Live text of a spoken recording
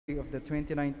of the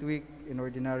 29th week in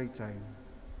Ordinary Time.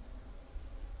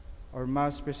 Our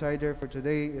Mass presider for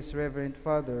today is Reverend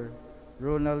Father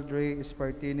Ronald Ray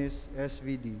Espartinis,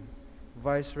 SVD,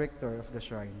 Vice Rector of the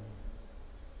Shrine.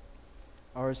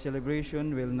 Our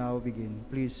celebration will now begin.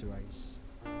 Please rise.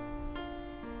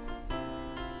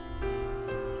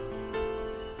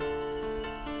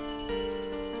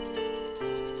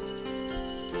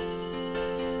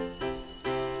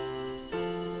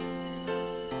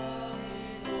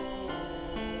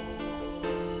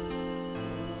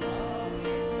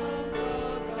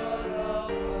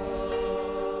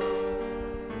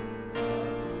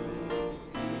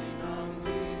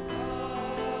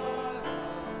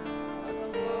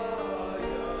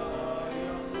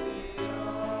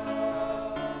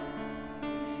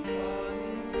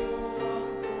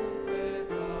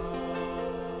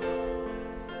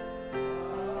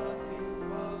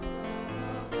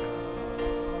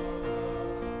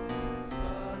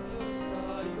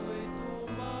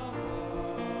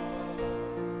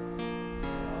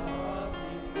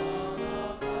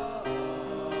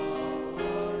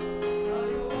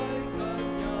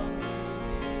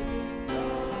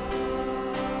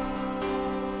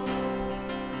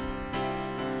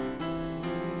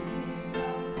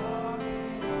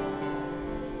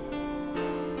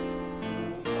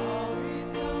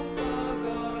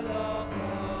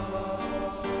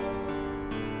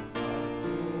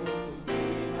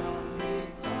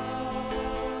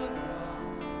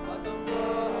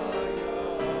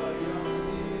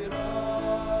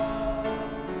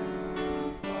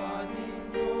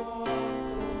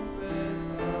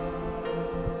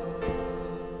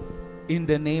 In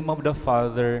the name of the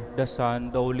Father, the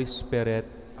Son, the Holy Spirit.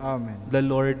 Amen. The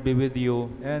Lord be with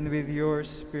you. And with your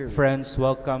spirit. Friends,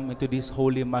 welcome into this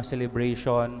Holy Mass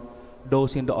celebration.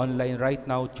 Those in the online right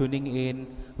now tuning in,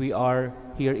 we are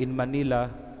here in Manila,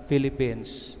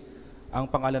 Philippines. Ang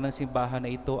pangalan ng simbahan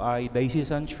na ito ay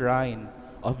Diocesan Shrine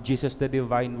of Jesus the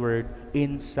Divine Word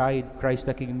inside Christ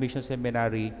the King Mission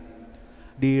Seminary.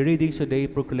 The reading today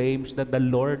proclaims that the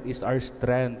Lord is our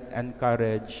strength and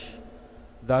courage.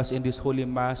 Thus, in this Holy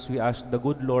Mass, we ask the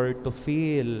good Lord to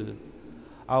fill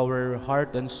our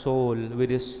heart and soul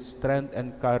with His strength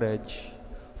and courage,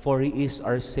 for He is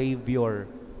our Savior.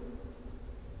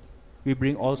 We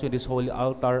bring also in this holy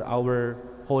altar our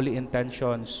holy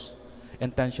intentions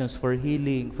for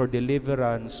healing, for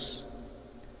deliverance,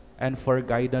 and for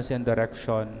guidance and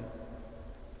direction.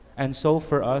 And so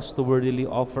for us to worthily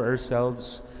offer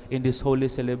ourselves in this holy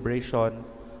celebration,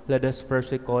 let us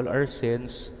first recall our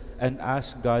sins and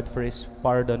ask God for His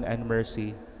pardon and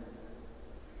mercy.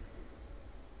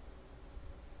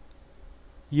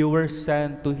 You were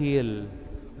sent to heal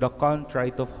the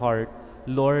contrite of heart.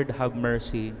 Lord, have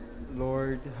mercy.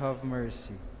 Lord, have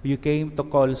mercy. You came to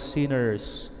call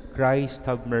sinners. Christ,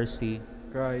 have mercy.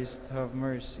 Christ, have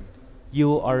mercy.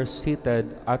 You are seated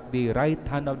at the right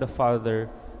hand of the Father,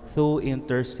 to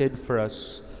intercede for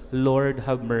us. Lord,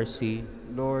 have mercy.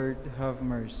 Lord, have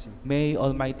mercy. May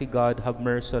Almighty God have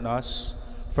mercy on us,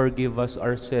 forgive us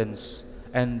our sins,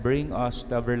 and bring us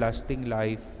to everlasting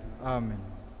life. Amen.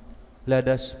 Let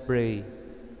us pray.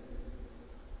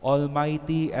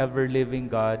 Almighty, ever-living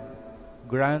God,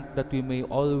 grant that we may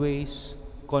always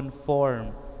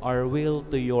conform our will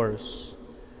to yours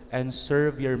and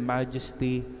serve your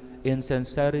majesty in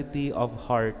sincerity of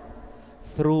heart,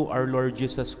 through our Lord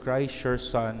Jesus Christ, your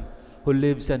Son, who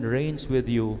lives and reigns with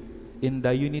you in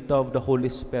the unity of the Holy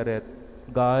Spirit,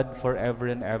 God, forever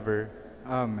and ever.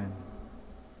 Amen.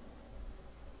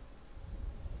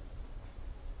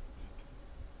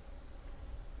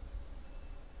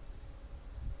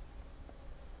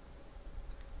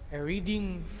 A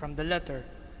reading from the letter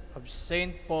of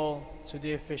St. Paul to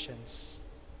the Ephesians.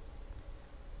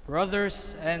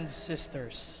 Brothers and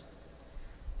sisters,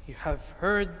 you have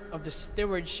heard of the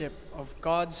stewardship of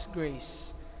God's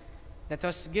grace that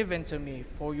was given to me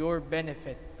for your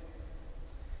benefit,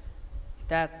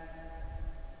 that,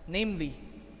 namely,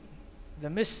 the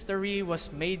mystery was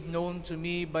made known to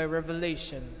me by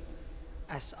revelation,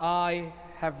 as I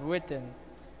have written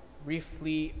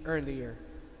briefly earlier.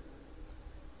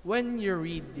 When you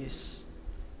read this,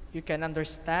 you can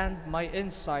understand my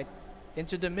insight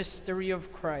into the mystery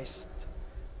of Christ,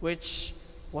 which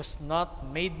was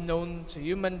not made known to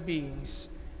human beings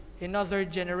in other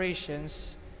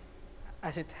generations,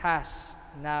 as it has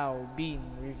now been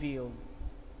revealed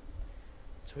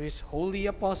to His holy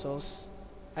apostles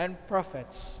and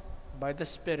prophets by the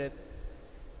Spirit,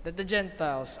 that the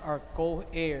Gentiles are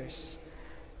co-heirs,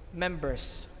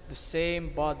 members of the same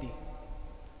body,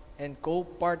 and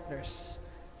co-partners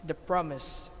in the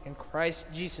promise in Christ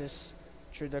Jesus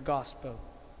through the gospel.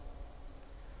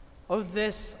 Of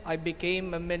this I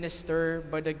became a minister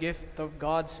by the gift of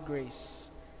God's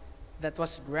grace that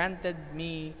was granted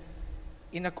me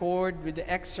in accord with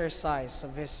the exercise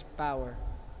of his power.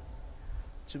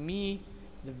 To me,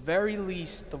 the very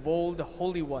least of all the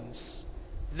holy ones,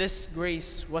 this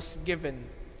grace was given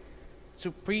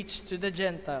to preach to the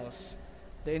Gentiles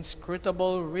the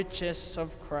inscrutable riches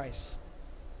of Christ,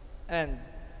 and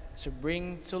to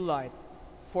bring to light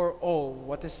for all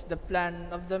what is the plan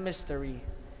of the mystery,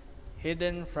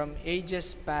 hidden from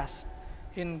ages past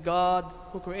in God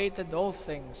who created all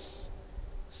things,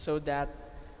 so that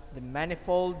the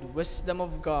manifold wisdom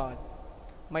of God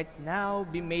might now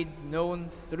be made known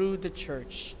through the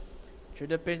Church, through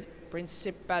the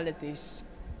principalities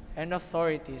and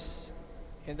authorities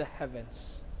in the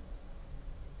heavens.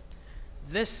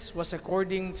 This was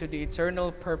according to the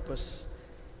eternal purpose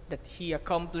that he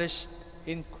accomplished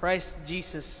in Christ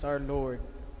Jesus our Lord,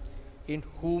 in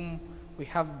whom we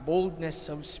have boldness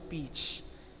of speech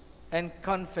and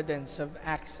confidence of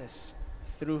access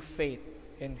through faith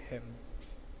in him.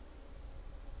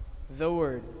 The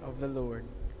word of the Lord.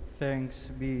 Thanks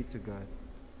be to God.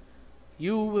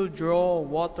 You will draw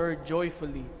water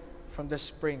joyfully from the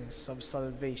springs of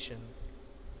salvation.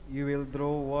 You will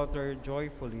draw water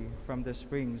joyfully from the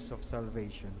springs of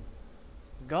salvation.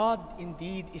 God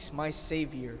indeed is my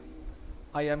Savior.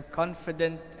 I am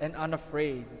confident and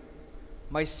unafraid.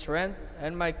 My strength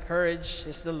and my courage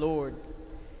is the Lord,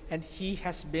 and he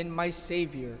has been my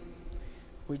Savior.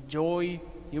 With joy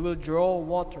you will draw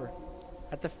water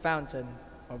at the fountain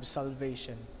of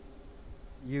salvation.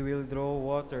 You will draw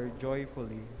water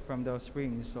joyfully from the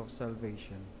springs of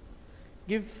salvation.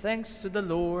 Give thanks to the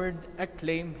Lord,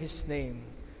 acclaim his name.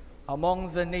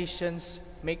 Among the nations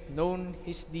make known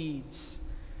his deeds.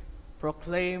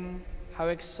 Proclaim how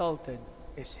exalted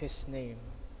is his name.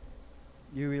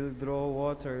 You will draw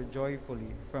water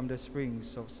joyfully from the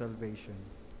springs of salvation.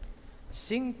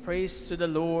 Sing praise to the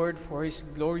Lord for his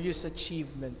glorious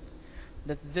achievement.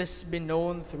 Let this be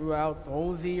known throughout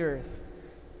all the earth.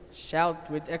 Shout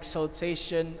with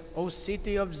exultation, O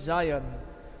city of Zion,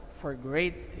 for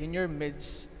great in your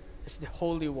midst is the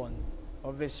Holy One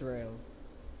of Israel.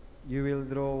 You will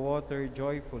draw water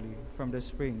joyfully from the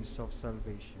springs of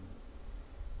salvation.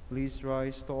 Please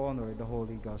rise to honor the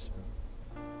Holy Gospel.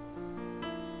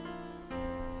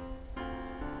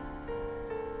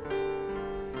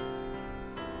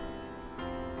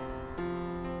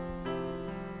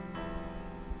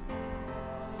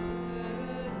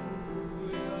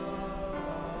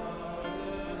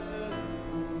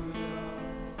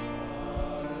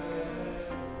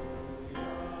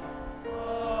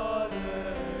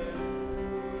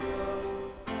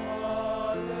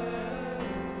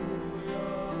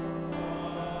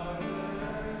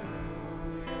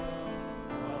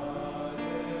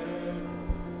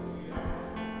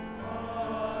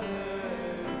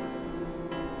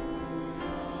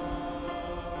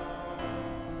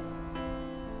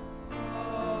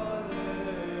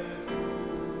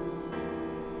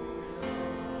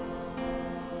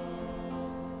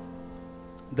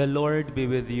 The Lord be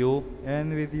with you.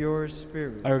 And with your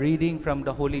spirit. A reading from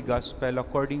the Holy Gospel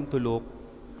according to Luke.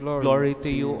 Glory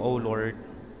to you, O Lord.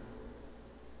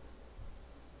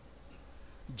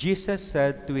 Jesus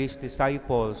said to his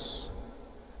disciples,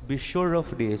 "Be sure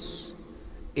of this,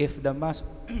 if the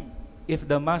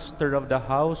master of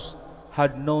the house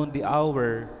had known the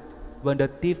hour when the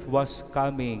thief was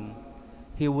coming,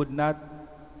 he would not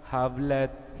have let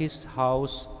his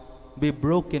house be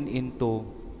broken into.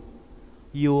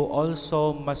 You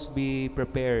also must be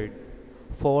prepared,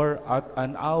 for at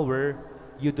an hour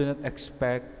you do not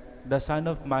expect the Son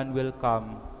of Man will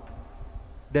come."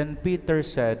 Then Peter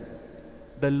said,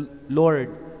 "The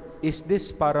Lord, is this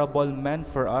parable meant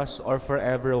for us or for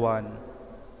everyone?"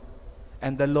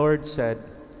 And the Lord said,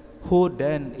 "Who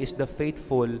then is the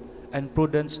faithful and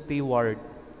prudent steward,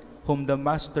 whom the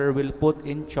master will put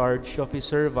in charge of his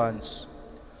servants,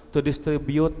 to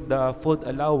distribute the food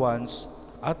allowance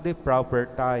at the proper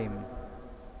time?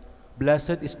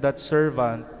 Blessed is that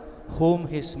servant whom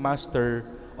his master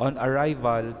on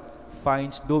arrival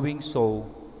finds doing so.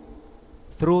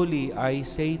 Truly I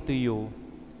say to you,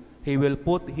 he will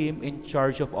put him in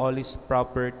charge of all his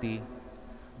property.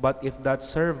 But if that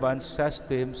servant says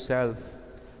to himself,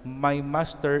 'My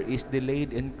master is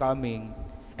delayed in coming,'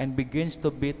 and begins to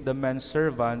beat the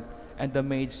manservant and the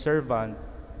maidservant,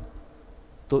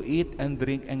 to eat and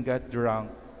drink and get drunk,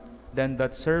 then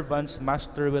that servant's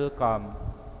master will come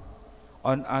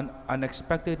on an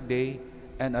unexpected day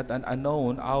and at an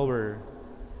unknown hour,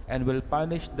 and will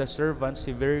punish the servant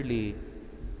severely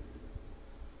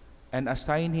and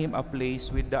assign him a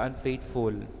place with the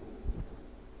unfaithful.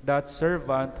 That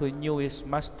servant who knew his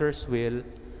master's will,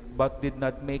 but did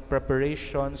not make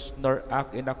preparations nor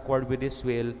act in accord with his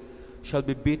will, shall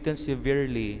be beaten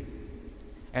severely.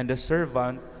 And the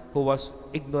servant who was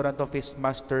ignorant of his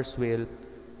master's will,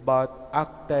 but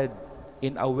acted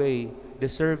in a way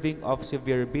deserving of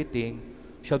severe beating,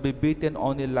 shall be beaten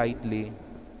only lightly.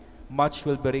 Much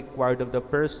will be required of the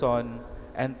person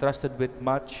entrusted with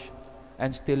much,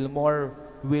 and still more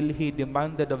will he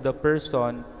demanded of the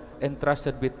person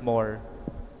entrusted with more.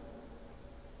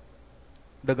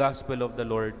 The Gospel of the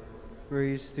Lord.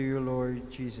 Praise to you, Lord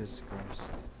Jesus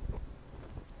Christ.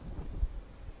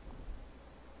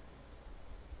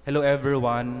 Hello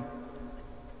everyone.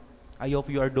 I hope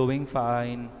you are doing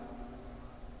fine.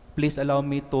 Please allow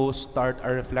me to start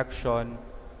our reflection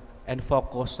and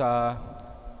focus sa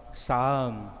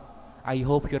Psalm. I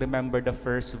hope you remember the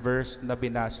first verse na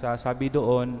binasa. Sabi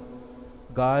doon,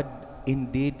 God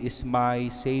indeed is my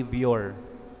Savior.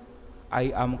 I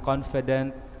am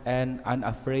confident and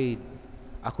unafraid.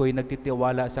 Ako'y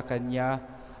nagtitiwala sa Kanya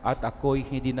at ako'y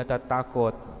hindi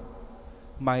natatakot.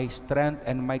 My strength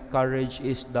and my courage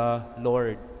is the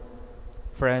Lord.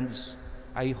 Friends,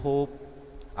 I hope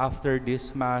after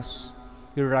this Mass,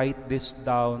 you write this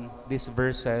down, these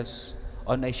verses,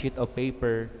 on a sheet of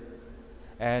paper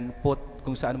and put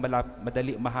kung saan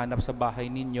madali mahanap sa bahay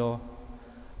ninyo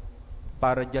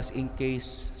para just in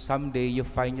case someday you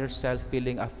find yourself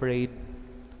feeling afraid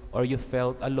or you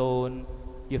felt alone,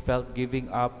 you felt giving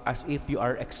up as if you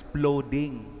are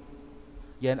exploding.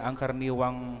 Yan ang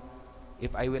karaniwang.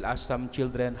 If I will ask some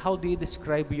children, how do you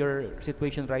describe your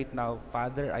situation right now?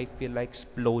 Father, I feel like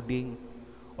exploding,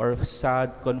 or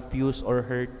sad, confused, or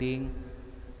hurting.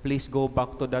 Please go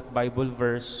back to that Bible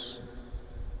verse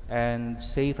and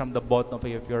say from the bottom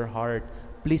of your heart,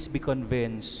 please be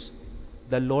convinced,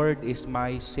 the Lord is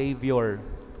my Savior.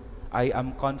 I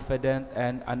am confident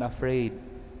and unafraid.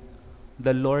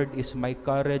 The Lord is my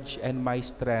courage and my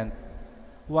strength.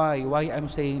 Why? Why I'm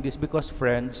saying this? Because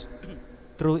friends,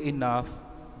 true enough,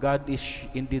 God is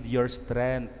indeed your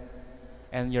strength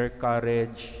and your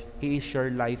courage. He is your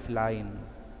lifeline.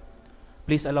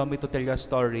 Please allow me to tell you a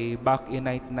story. Back in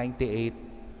 1998,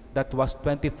 that was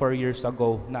 24 years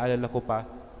ago, naalala ko pa,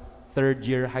 third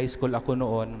year high school ako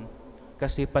noon.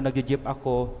 Kasi pa nag-jeep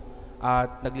ako at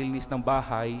naglilinis ng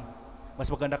bahay. Mas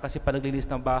maganda kasi pa naglilinis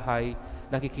ng bahay,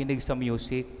 nakikinig sa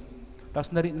music. Tapos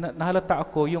nahalata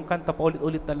ako, yung kanta pa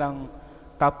ulit-ulit na lang,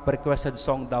 top requested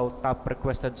song daw, top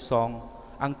requested song.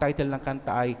 Ang title ng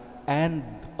kanta ay End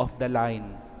of the Line.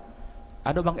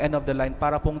 Ano bang end of the line?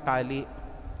 Para pong tali.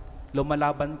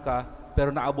 Lumalaban ka, pero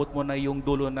naabot mo na yung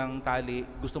dulo ng tali,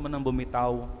 gusto mo nang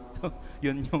bumitaw.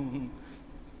 Yun yung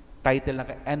title ng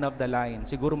End of the Line.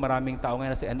 Siguro maraming tao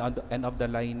ngayon sa end of the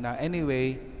line na.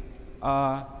 Anyway,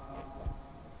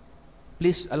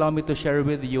 please allow me to share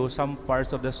with you some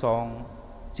parts of the song.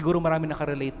 Siguro marami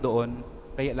nakarelate doon,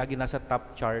 kaya lagi nasa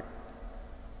top chart.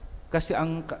 Kasi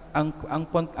ang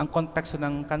konteksto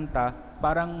ng kanta,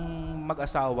 parang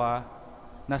mag-asawa,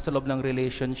 nasa loob ng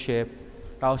relationship,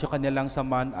 tapos yung kanilang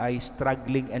saman ay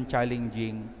struggling and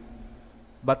challenging,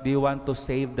 but they want to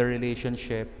save the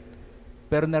relationship.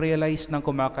 Pero na-realize ng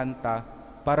kumakanta,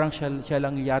 parang siya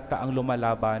lang yata ang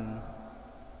lumalaban.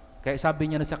 Kaya sabi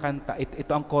niya na sa kanta,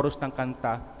 ito ang chorus ng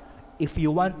kanta, if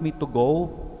you want me to go,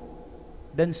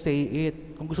 then say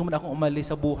it. Kung gusto mo na akong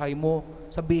umalis sa buhay mo,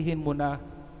 sabihin mo na.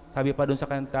 Sabi pa doon sa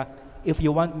kanta, if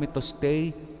you want me to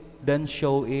stay, then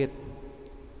show it.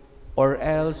 Or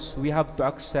else, we have to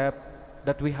accept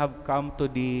that we have come to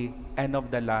the end of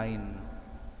the line.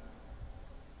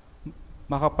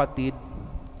 Mga kapatid,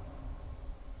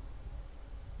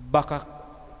 baka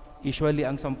usually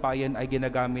ang sampayan ay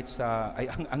ginagamit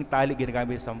ang tali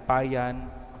ginagamit sa sampayan,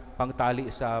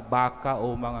 pangtali sa baka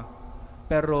o mga,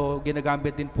 pero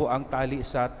ginagamit din po ang tali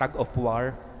sa tug of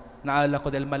war. Naalala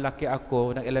ko dahil malaki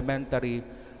ako ng elementary,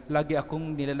 lagi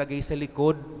akong nilalagay sa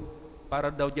likod para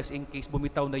daw just in case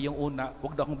bumitaw na yung una,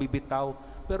 huwag daw akong bibitaw.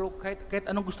 Pero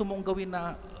kahit anong gusto mong gawin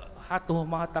na hato,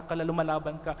 mga takala,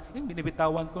 lumalaban ka,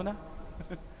 binibitawan ko na.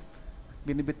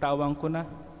 Binibitawan ko na.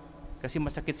 Kasi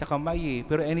masakit sa kamay eh.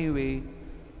 Pero anyway,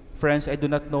 friends, I do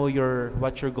not know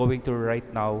what you're going through right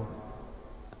now.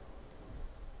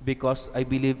 Because I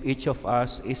believe each of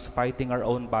us is fighting our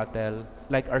own battle.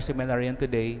 Like our seminarian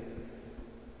today,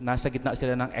 nasa gitna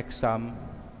sila ng exam.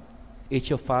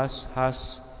 Each of us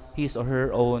has his or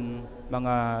her own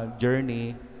mga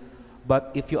journey.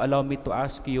 But if you allow me to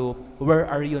ask you, where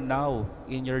are you now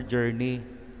in your journey?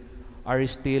 Are you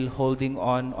still holding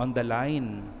on the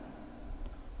line?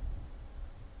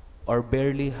 Or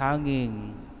barely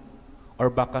hanging?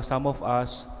 Or baka some of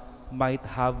us might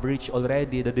have reached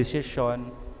already the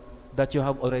decision that you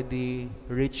have already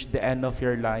reached the end of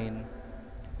your line.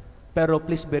 Pero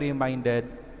please be reminded,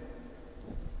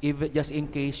 if just in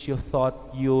case you thought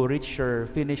you reached your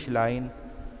finish line,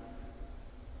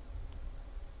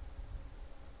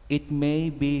 it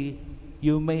may be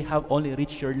you may have only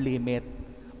reached your limit,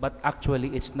 but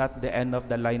actually it's not the end of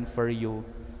the line for you,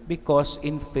 because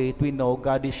in faith we know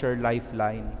God is your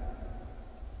lifeline.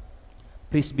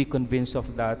 Please be convinced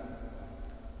of that.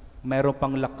 Mayroon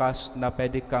pang lakas na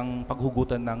pwede kang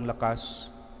paghugutan ng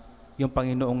lakas, yung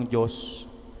Panginoong Diyos.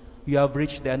 You have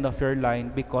reached the end of your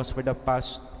line because for the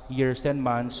past years and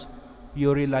months, you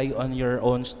rely on your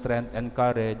own strength and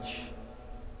courage.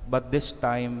 But this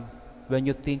time, when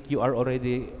you think you are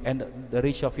already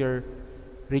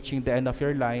reaching the end of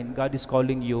your line, God is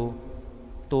calling you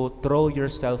to throw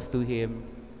yourself to Him,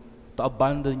 to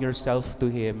abandon yourself to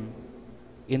Him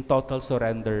in total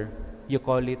surrender. You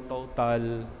call it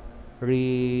total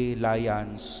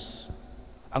reliance.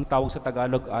 Ang tawag sa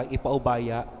Tagalog ay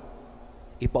ipaubaya.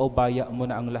 Ipaubaya mo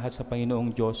na ang lahat sa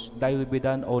Panginoong Diyos. Thy will be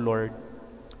done, O Lord.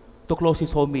 To close His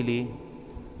homily,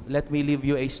 let me leave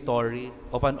you a story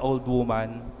of an old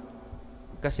woman.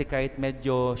 Kasi kahit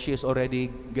medyo she is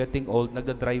already getting old,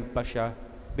 nagda-drive pa siya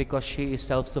because she is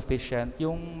self-sufficient.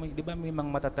 Yung, di ba may mga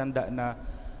matatanda na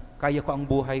kaya ko ang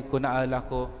buhay ko, naala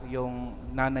ko yung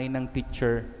nanay ng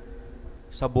teacher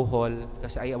sa Bohol,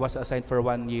 kasi I was assigned for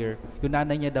 1 year. Yung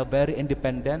nanay niya daw, very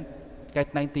independent,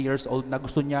 kahit 90 years old, na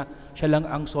gusto niya, siya lang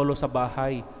ang solo sa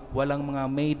bahay. Walang mga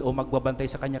maid o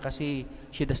magbabantay sa kanya kasi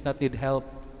she does not need help.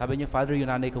 Sabi niya, Father, yung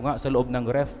nanay ko nga sa loob ng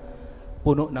ref,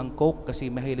 puno ng Coke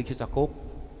kasi mahilig siya sa Coke,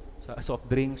 sa soft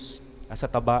drinks, sa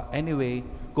taba. Anyway,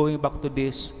 going back to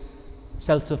this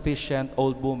self-sufficient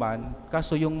old woman,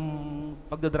 kaso yung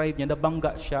pagdadrive niya,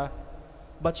 nabangga siya,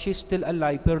 but she's still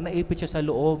alive, pero naipit siya sa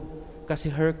loob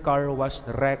kasi her car was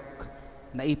wrecked.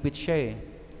 Naipit siya eh.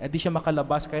 Hindi siya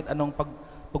makalabas kahit anong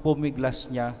pagpumiglas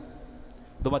niya.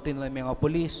 Dumating na yung mga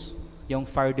police, yung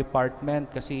fire department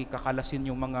kasi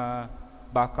kakalasin yung mga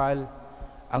bakal.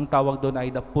 Ang tawag doon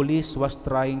ay the police was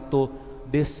trying to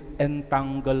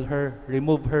disentangle her,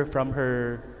 remove her from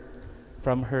her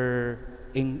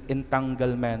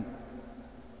entanglement.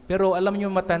 Pero alam niyo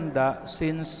matanda,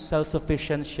 since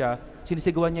self-sufficient siya,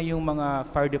 sinisigawan niya yung mga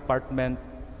fire department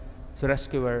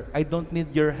rescuer, I don't need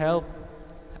your help.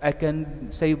 I can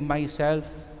save myself.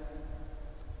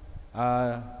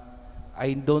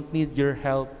 I don't need your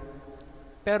help.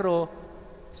 Pero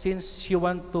since she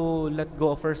want to let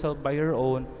go of herself by her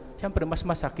own, siyempre mas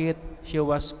masakit. She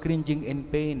was cringing in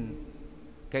pain.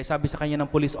 Kaya sabi sa kanya ng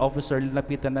police officer,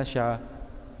 lapitan na siya,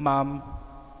 Ma'am,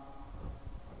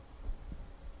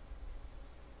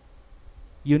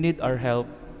 you need our help.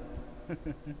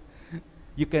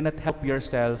 You cannot help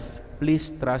yourself. Please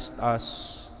trust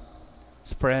us.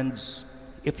 Friends,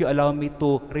 if you allow me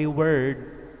to reword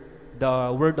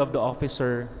the word of the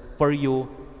officer for you,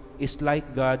 is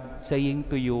like God saying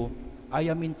to you, I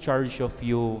am in charge of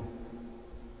you.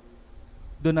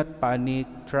 Do not panic.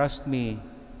 Trust me.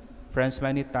 Friends,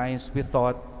 many times we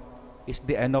thought it's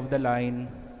the end of the line,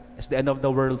 it's the end of the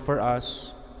world for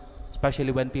us,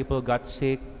 especially when people got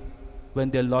sick, when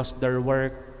they lost their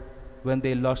work, when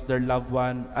they lost their loved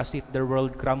one, as if their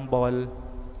world crumbled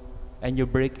and you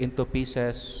break into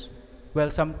pieces. Well,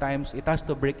 sometimes it has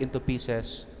to break into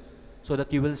pieces so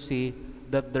that you will see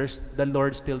that there's the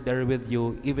Lord still there with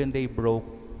you, even they broke,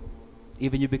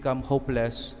 even you become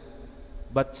hopeless.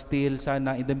 But still,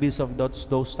 sana in the midst of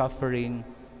those suffering,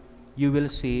 you will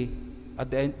see at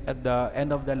the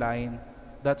end of the line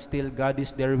that still God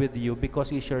is there with you because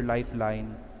He's your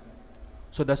lifeline.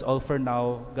 So that's all for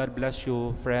now. God bless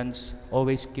you, friends.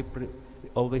 Always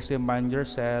remind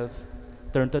yourself,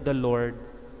 turn to the Lord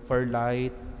for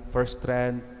light, for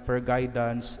strength, for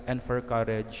guidance, and for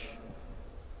courage.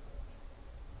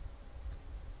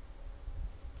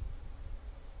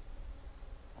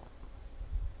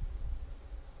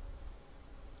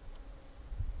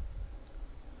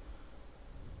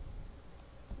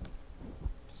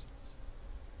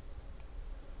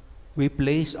 We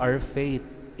place our faith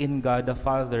in God the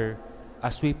Father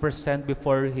as we present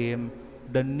before Him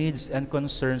the needs and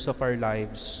concerns of our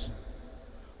lives.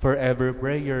 For every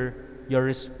prayer, your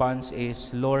response is,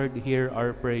 Lord, hear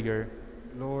our prayer.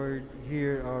 Lord,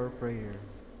 hear our prayer.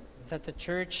 That the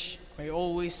Church may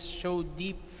always show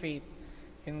deep faith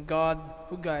in God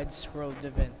who guides world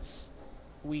events,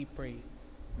 we pray.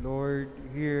 Lord,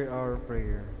 hear our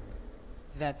prayer.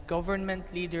 That government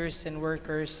leaders and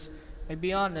workers may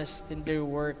be honest in their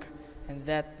work, and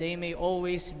that they may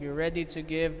always be ready to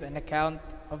give an account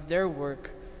of their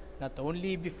work, not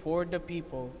only before the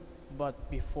people, but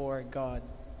before God.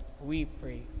 We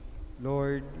pray.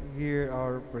 Lord, hear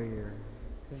our prayer.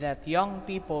 That young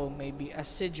people may be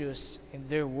assiduous in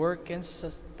their work and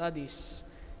studies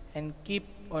and keep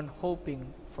on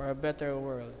hoping for a better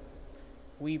world,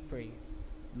 we pray.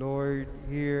 Lord,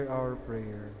 hear our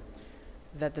prayer.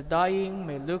 That the dying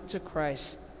may look to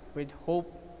Christ with hope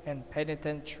and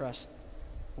penitent trust,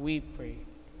 we pray.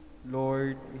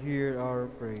 Lord, hear our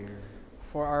prayer.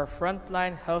 For our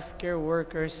frontline healthcare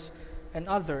workers and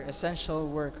other essential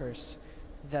workers,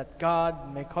 that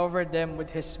God may cover them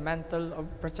with his mantle of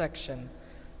protection,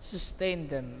 sustain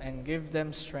them and give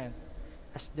them strength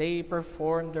as they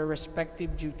perform their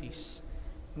respective duties.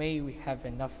 May we have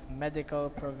enough medical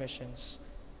provisions,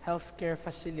 healthcare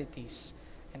facilities,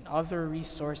 and other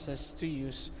resources to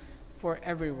use for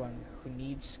everyone who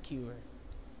needs cure.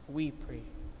 We pray.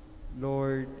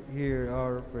 Lord, hear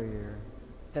our prayer.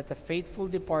 That the faithful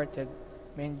departed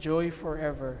may enjoy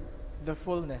forever the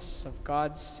fullness of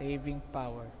God's saving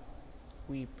power.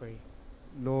 We pray.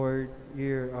 Lord,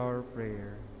 hear our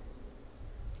prayer.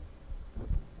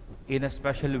 In a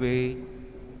special way,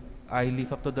 I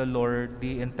lift up to the Lord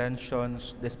the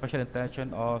special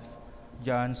intention of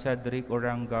John Cedric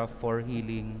Oranga for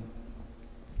healing,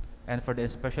 and for the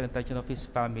special intention of his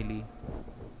family.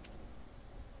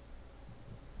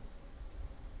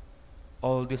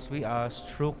 All this we ask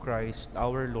through Christ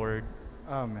our Lord.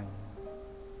 Amen.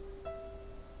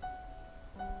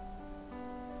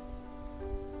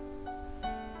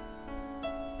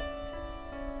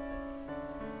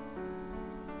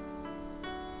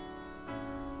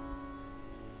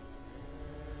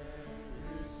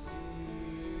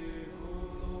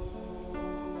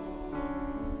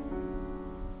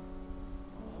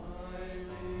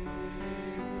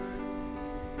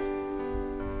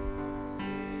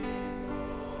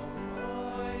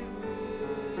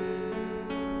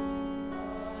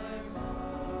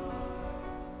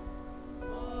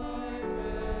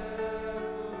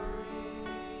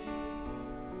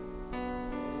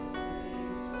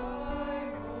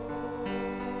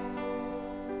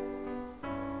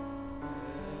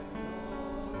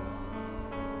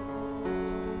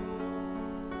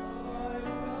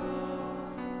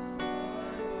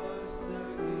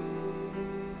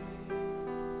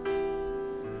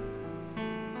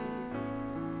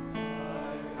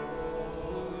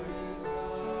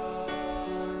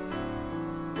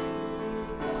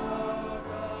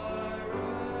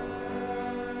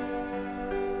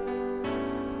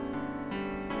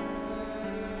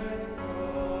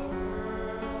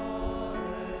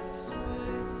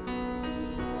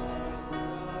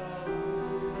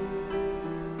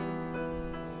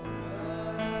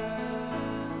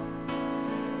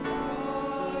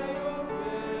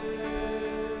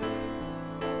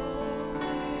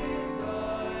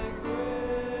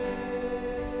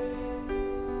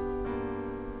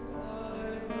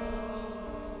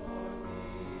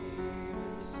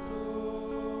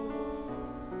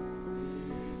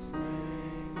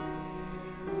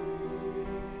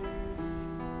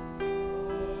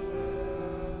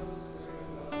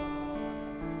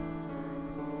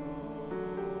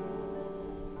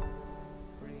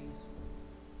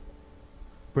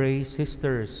 Pray,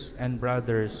 sisters and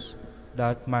brothers,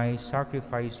 that my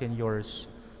sacrifice and yours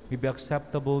may be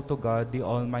acceptable to God, the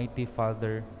Almighty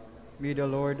Father. May the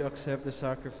Lord accept the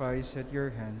sacrifice at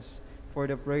your hands for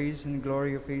the praise and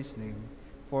glory of his name,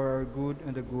 for our good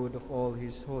and the good of all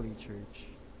his holy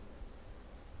church.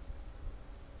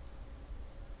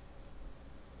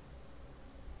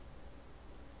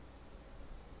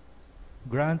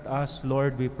 Grant us,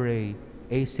 Lord, we pray,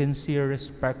 a sincere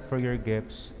respect for your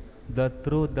gifts, that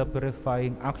through the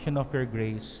purifying action of your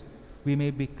grace, we may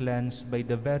be cleansed by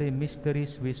the very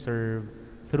mysteries we serve,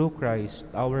 through Christ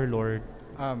our Lord.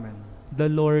 Amen. The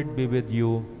Lord be with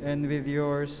you. And with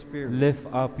your spirit. Lift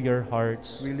up your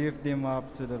hearts. We lift them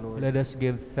up to the Lord. Let us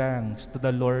give thanks to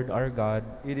the Lord our God.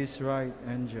 It is right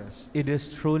and just. It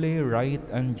is truly right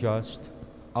and just,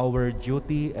 our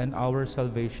duty and our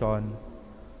salvation,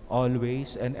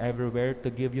 always and everywhere to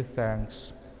give you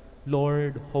thanks,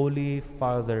 Lord, Holy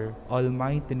Father,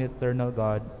 Almighty and Eternal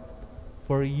God,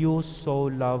 for you so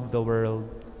loved the world,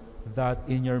 that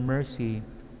in your mercy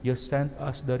you sent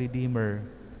us the Redeemer,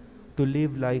 to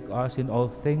live like us in all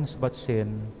things but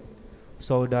sin,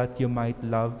 so that you might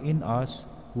love in us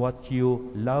what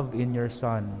you loved in your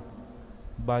Son,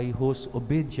 by whose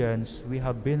obedience we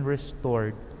have been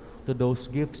restored to those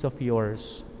gifts of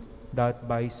yours, that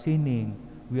by sinning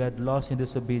we had lost in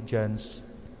disobedience.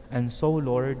 And so,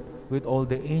 Lord, with all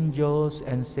the angels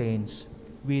and saints,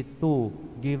 we too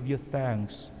give you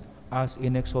thanks, as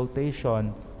in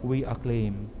exaltation we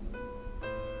acclaim.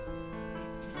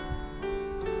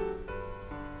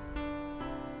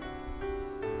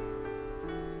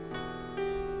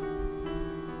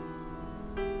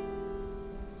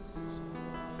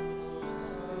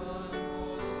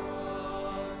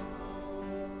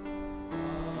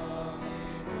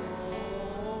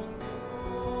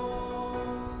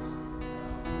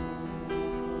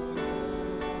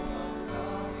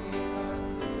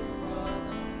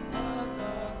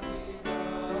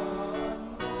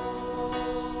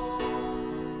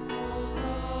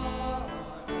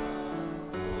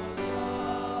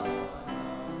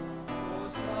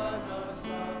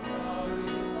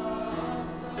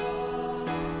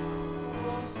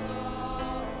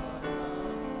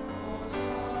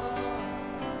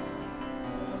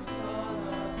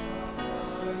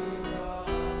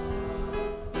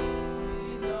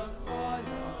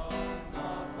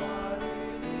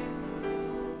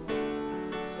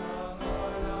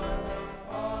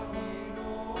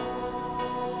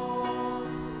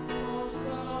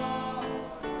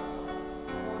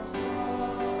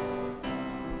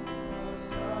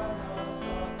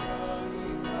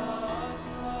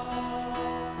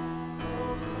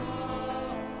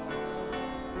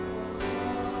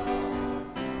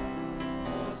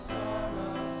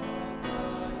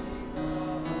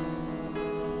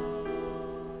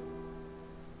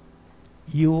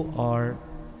 You are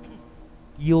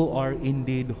You are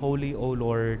indeed holy, O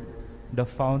Lord, the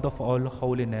fount of all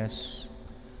holiness.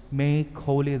 Make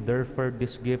holy therefore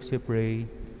these gifts, we pray,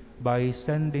 by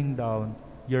sending down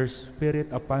your Spirit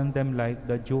upon them like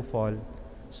the dewfall,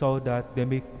 so that they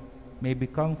may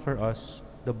become for us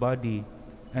the body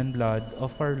and blood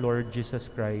of our Lord Jesus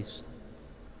Christ.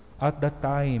 At the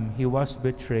time he was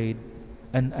betrayed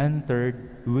and entered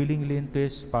willingly into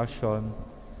his passion,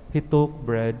 he took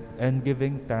bread and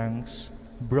giving thanks,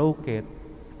 broke it,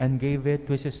 and gave it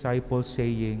to his disciples,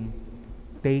 saying,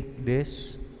 "Take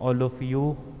this, all of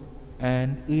you,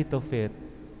 and eat of it,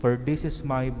 for this is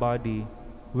my body,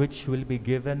 which will be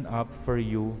given up for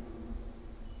you."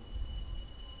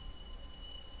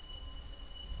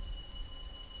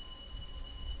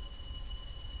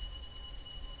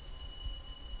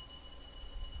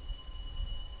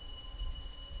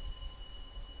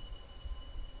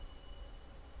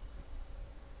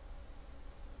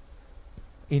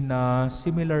 In a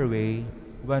similar way,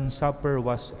 when supper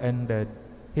was ended,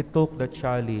 he took the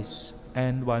chalice,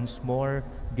 and once more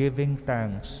giving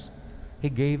thanks,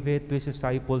 he gave it to his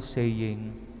disciples,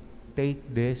 saying,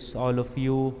 "Take this, all of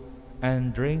you,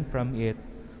 and drink from it,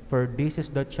 for this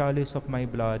is the chalice of my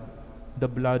blood, the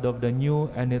blood of the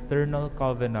new and eternal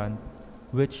covenant,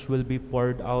 which will be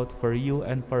poured out for you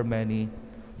and for many,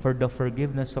 for the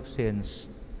forgiveness of sins.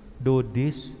 Do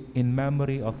this in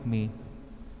memory of me."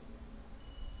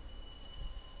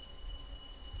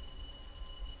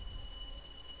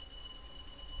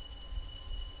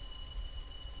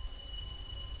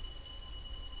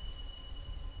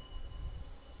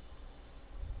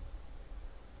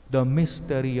 The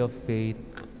mystery of faith.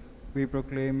 We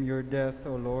proclaim your death,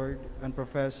 O Lord, and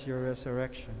profess your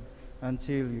resurrection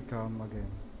until you come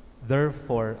again.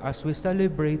 Therefore, as we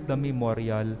celebrate the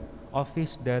memorial of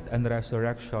his death and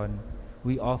resurrection,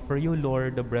 we offer you,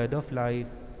 Lord, the bread of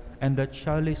life and the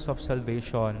chalice of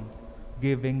salvation,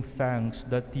 giving thanks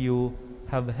that you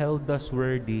have held us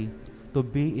worthy to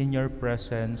be in your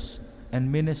presence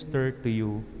and minister to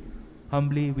you.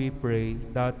 Humbly we pray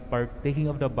that, partaking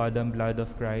of the body and blood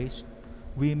of Christ,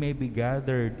 we may be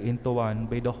gathered into one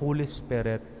by the Holy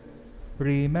Spirit.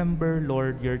 Remember,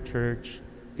 Lord, your church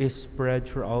is spread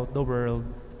throughout the world,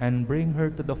 and bring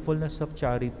her to the fullness of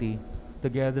charity,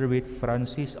 together with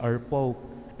Francis, our Pope,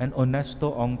 and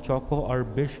Onesto Ong Choco, our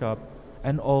Bishop,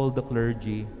 and all the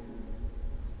clergy.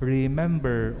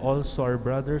 Remember also our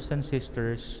brothers and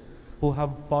sisters who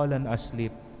have fallen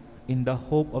asleep in the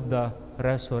hope of the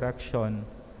resurrection,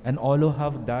 and all who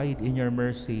have died in your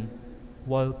mercy.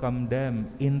 Welcome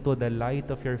them into the light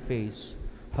of your face.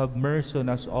 Have mercy on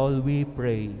us all, we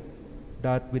pray,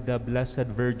 that with the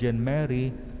Blessed Virgin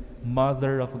Mary,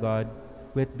 Mother of God,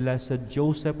 with blessed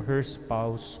Joseph, her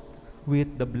spouse,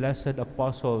 with the blessed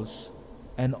apostles,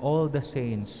 and all the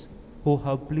saints who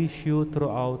have pleased you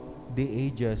throughout the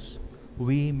ages,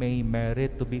 we may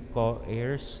merit to be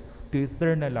co-heirs to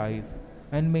eternal life,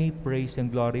 and may praise and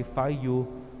glorify you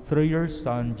through your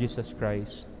Son, Jesus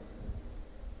Christ.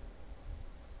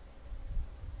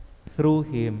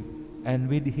 Through him, and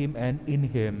with him, and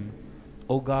in him,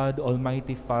 O God,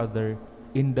 Almighty Father,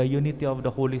 in the unity of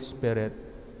the Holy Spirit,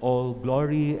 all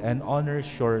glory and honor is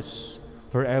yours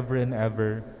forever and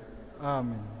ever.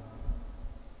 Amen.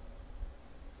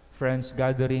 Friends,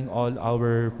 gathering all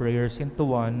our prayers into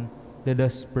one, let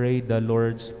us pray the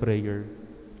Lord's Prayer.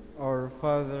 Our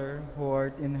Father, who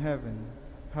art in heaven,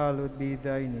 hallowed be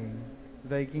thy name.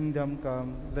 Thy kingdom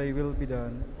come, thy will be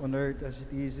done, on earth as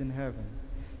it is in heaven.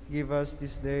 Give us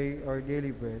this day our daily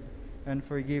bread, and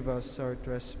forgive us our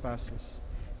trespasses,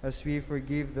 as we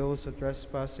forgive those who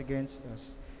trespass against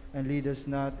us. And lead us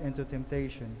not into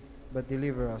temptation, but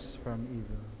deliver us from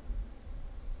evil.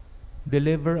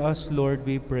 Deliver us, Lord,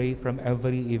 we pray, from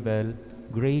every evil.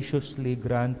 Graciously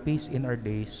grant peace in our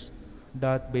days,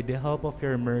 that by the help of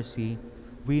your mercy,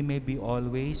 we may be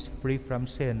always free from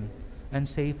sin and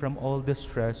safe from all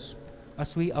distress,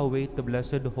 as we await the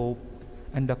blessed hope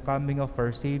and the coming of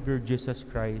our Savior Jesus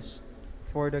Christ.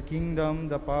 For the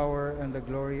kingdom, the power, and the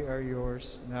glory are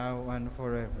yours, now and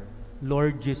forever.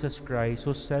 Lord Jesus Christ,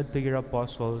 who said to your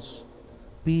apostles,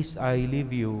 "Peace I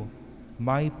leave you,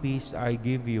 my peace I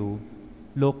give you,"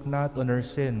 look not on our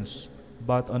sins,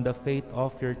 but on the faith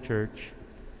of your church,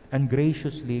 and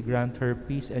graciously grant her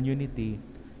peace and unity,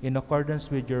 in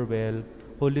accordance with your will,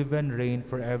 who live and reign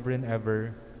forever and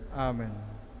ever. Amen.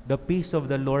 The peace of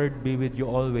the Lord be with you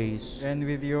always. And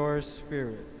with your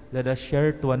spirit. Let us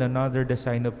share to one another the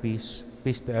sign of peace.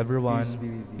 Peace to everyone. Peace be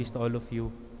with you. Peace to all of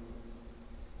you.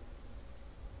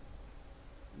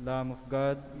 Lamb of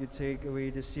God, you take away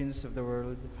the sins of the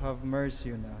world, have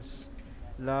mercy on us.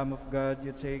 Lamb of God,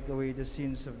 you take away the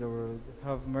sins of the world,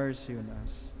 have mercy on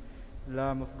us.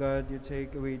 Lamb of God, you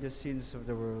take away the sins of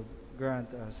the world,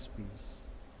 grant us peace.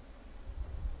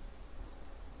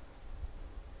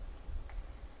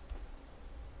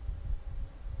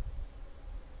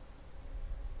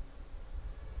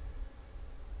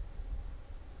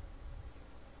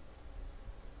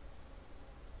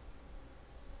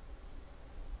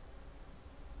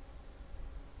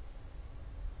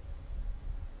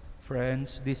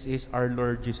 Friends, this is our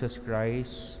Lord Jesus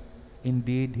Christ.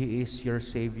 Indeed, He is your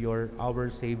Savior, our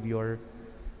Savior.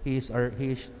 He is our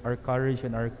courage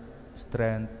and our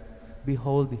strength.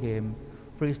 Behold Him,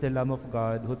 for He is the Lamb of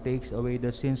God who takes away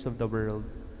the sins of the world.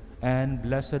 And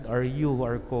blessed are you who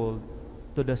are called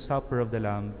to the supper of the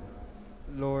Lamb.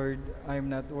 Lord, I am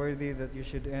not worthy that you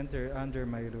should enter under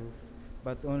my roof,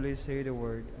 but only say the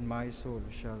word, and my soul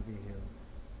shall be healed.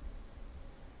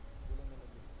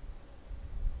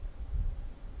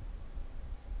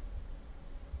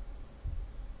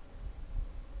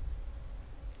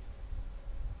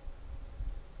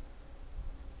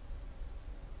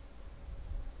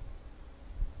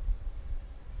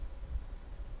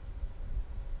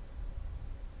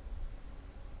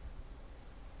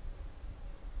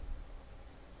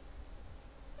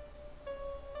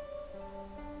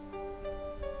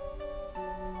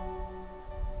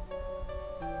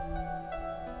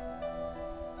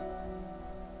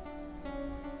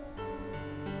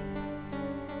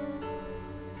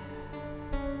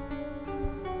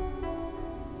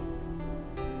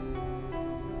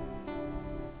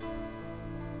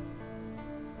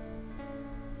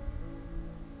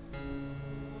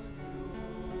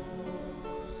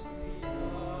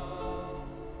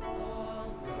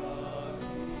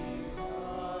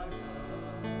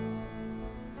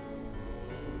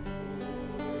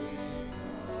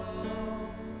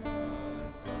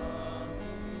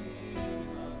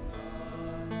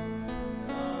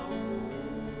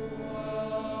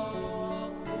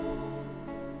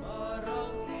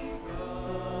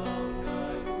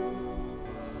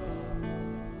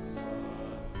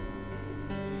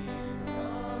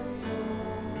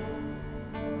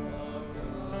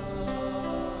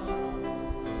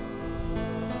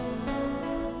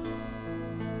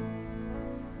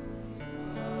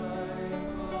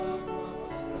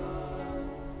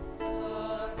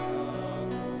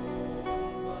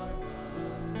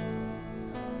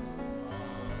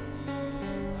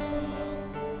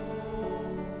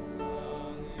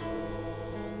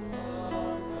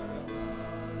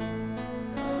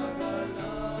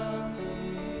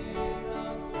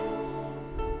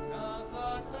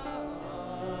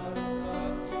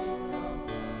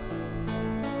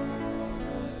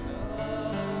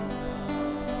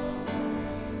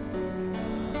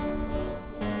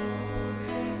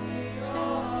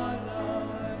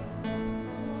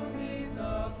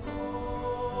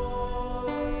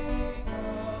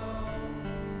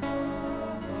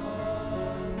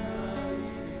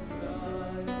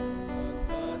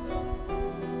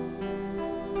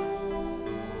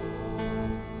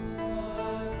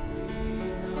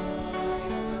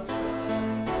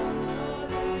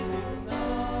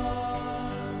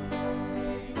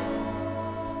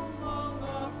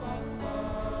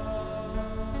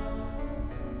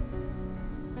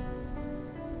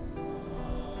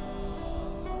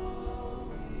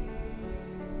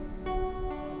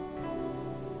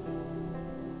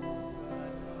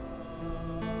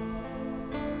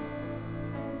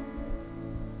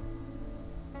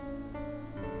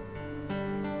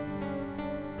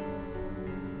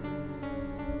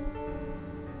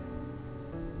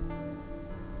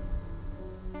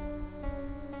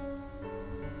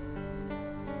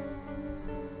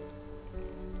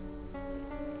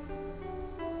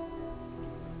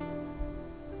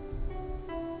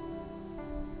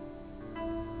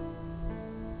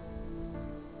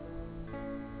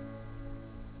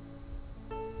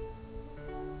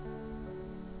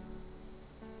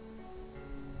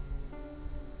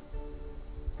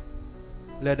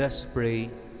 Let us pray.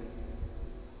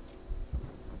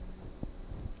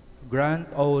 Grant,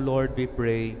 O Lord, we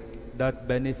pray, that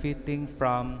benefiting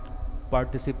from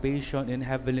participation in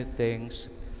heavenly things,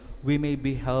 we may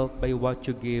be helped by what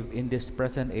you give in this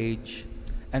present age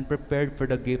and prepared for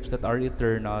the gifts that are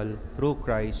eternal through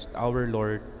Christ our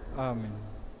Lord. Amen.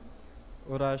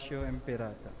 Oratio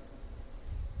Imperata.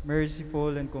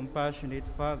 Merciful and compassionate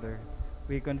Father,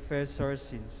 we confess our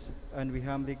sins, and we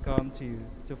humbly come to you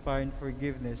to find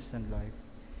forgiveness and life.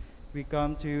 We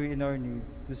come to you in our need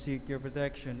to seek your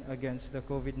protection against the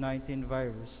COVID-19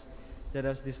 virus that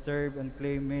has disturbed and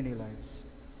claimed many lives.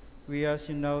 We ask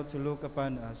you now to look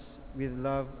upon us with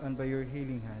love and by your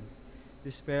healing hand,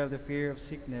 Dispel the fear of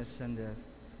sickness and death.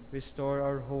 Restore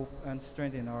our hope and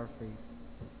strengthen our faith.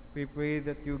 We pray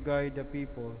that you guide the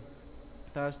people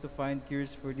tasked to find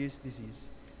cures for this disease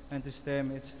and to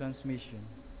stem its transmission.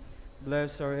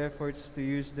 Bless our efforts to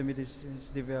use the medicines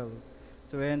developed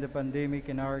to end the pandemic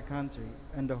in our country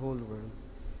and the whole world.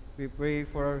 We pray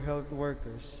for our health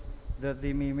workers that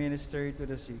they may minister to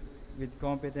the sick with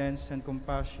competence and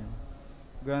compassion.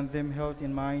 Grant them health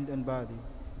in mind and body,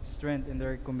 strength in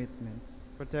their commitment,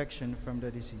 protection from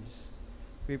the disease.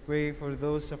 We pray for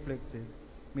those afflicted.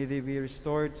 May they be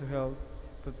restored to health,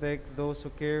 protect those who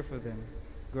care for them,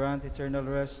 grant eternal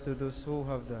rest to those who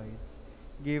have died.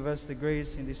 Give us the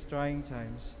grace in these trying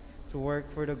times to work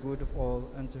for the good of all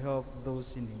and to help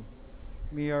those in need.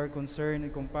 May our concern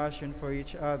and compassion for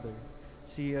each other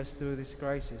see us through this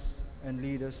crisis and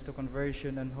lead us to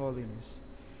conversion and holiness.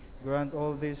 Grant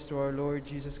all this through our Lord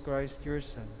Jesus Christ, your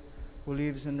Son, who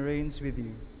lives and reigns with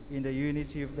you in the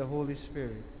unity of the Holy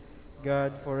Spirit,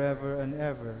 God forever and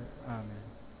ever. Amen.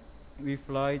 We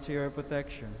fly to your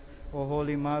protection, O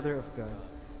Holy Mother of God.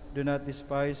 Do not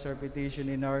despise our petition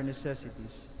in our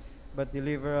necessities, but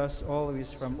deliver us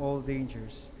always from all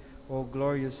dangers, O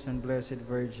glorious and blessed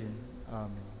Virgin.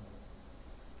 Amen.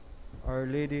 Our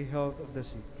Lady, health of the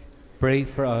sick, Pray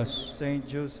for us. Saint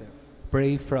Joseph,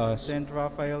 Pray for us. Saint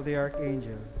Raphael the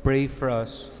Archangel, Pray for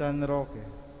us. San Roque,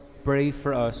 Pray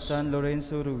for us. San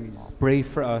Lorenzo Ruiz, Pray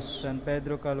for us. San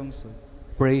Pedro Calungsod,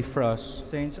 Pray for us.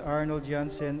 Saints Arnold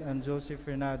Jansen and Joseph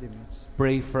Renadimits.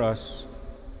 Pray for us.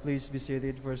 Please be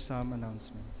seated for some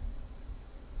announcement.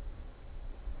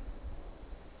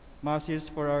 Masses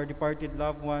for our departed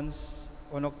loved ones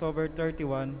on October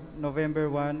 31, November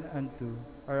 1 and 2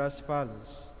 are as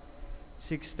follows: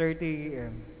 6:30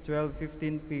 a.m.,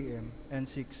 12:15 p.m., and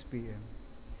 6 p.m.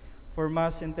 For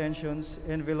Mass intentions,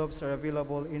 envelopes are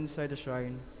available inside the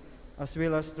shrine, as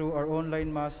well as through our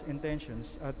online Mass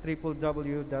intentions at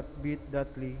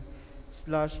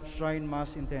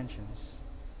www.bit.ly/shrinemassintentions.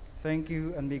 Thank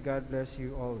you, and may God bless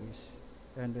you always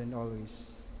and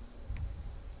always.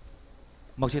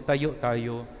 Magsitayo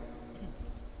tayo.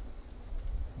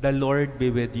 The Lord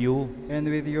be with you, And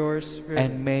with your spirit.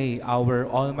 and may our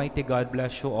Almighty God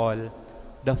bless you all,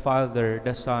 the Father,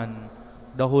 the Son,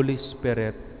 the Holy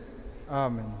Spirit.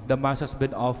 Amen. The Mass has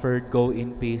been offered. Go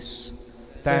in peace.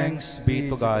 Thanks be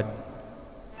to God.